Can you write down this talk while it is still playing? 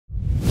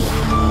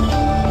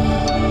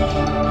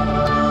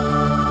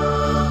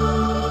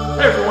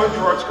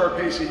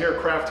Scarpesi here,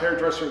 craft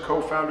hairdresser and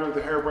co-founder of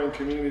the Hairbrained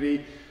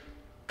community,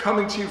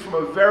 coming to you from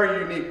a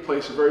very unique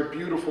place, a very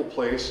beautiful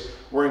place.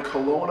 We're in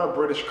Kelowna,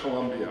 British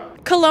Columbia.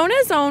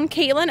 Kelowna's own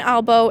Kaytlyn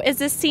Albo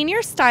is a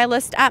senior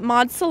stylist at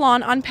Mod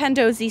Salon on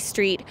Pandosy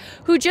Street,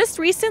 who just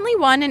recently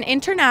won an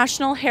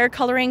international hair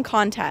coloring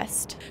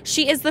contest.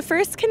 She is the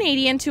first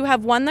Canadian to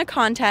have won the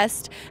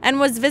contest and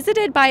was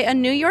visited by a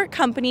New York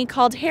company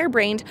called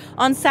Hairbrained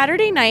on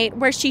Saturday night,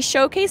 where she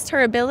showcased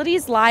her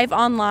abilities live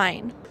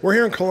online. We're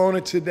here in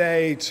Kelowna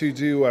today to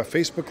do a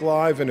Facebook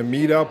Live and a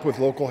meetup with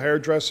local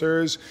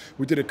hairdressers.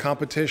 We did a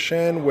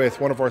competition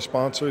with one of our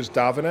sponsors,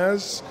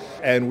 Davines,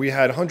 and we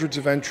had hundreds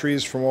of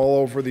entries from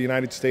all over the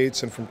United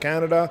States and from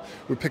Canada.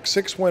 We picked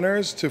 6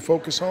 winners to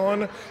focus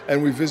on,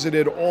 and we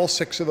visited all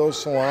 6 of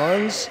those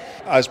salons.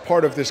 As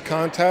part of this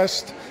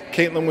contest,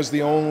 Kaytlyn was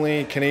the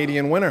only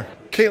Canadian winner.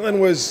 Kaytlyn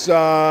was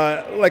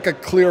like a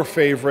clear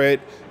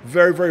favorite,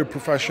 very, very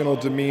professional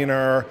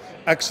demeanor,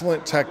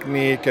 excellent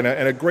technique, and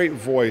a great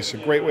voice, a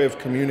great way of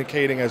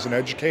communicating as an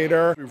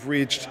educator. We've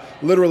reached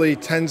literally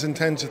tens and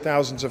tens of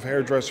thousands of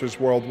hairdressers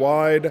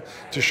worldwide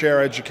to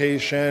share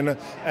education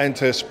and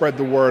to spread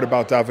the word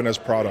about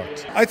Davines'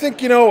 product. I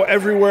think,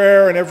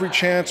 everywhere and every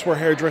chance where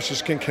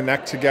hairdressers can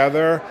connect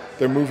together,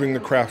 they're moving the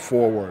craft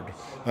forward.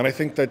 And I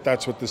think that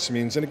that's what this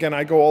means. And again,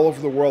 I go all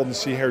over the world and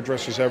see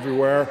hairdressers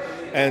everywhere,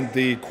 and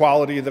the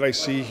quality that I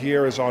see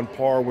here is on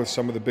par with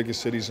some of the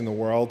biggest cities in the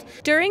world.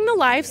 During the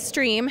live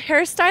stream,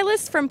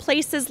 hairstylists from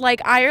places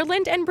like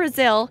Ireland and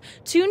Brazil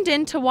tuned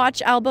in to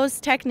watch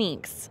Albo's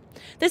techniques.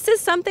 This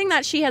is something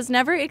that she has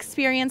never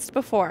experienced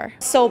before.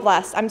 So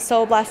blessed. I'm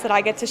so blessed that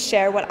I get to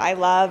share what I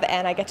love,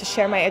 and I get to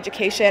share my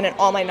education and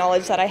all my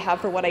knowledge that I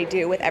have for what I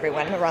do with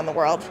everyone around the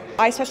world.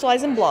 I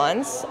specialize in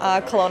blondes,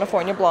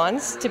 Kelowna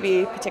blondes to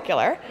be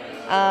particular.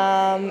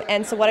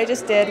 And so what I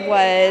just did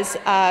was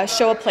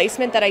show a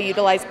placement that I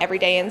utilize every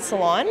day in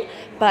salon,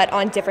 but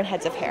on different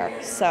heads of hair.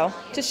 So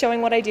just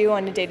showing what I do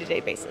on a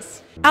day-to-day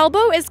basis.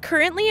 Albo is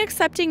currently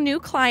accepting new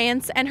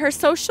clients, and her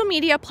social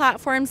media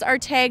platforms are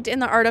tagged in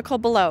the article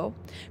below.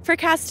 For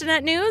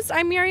Castanet News,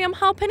 I'm Miriam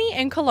Halpenny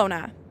in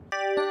Kelowna.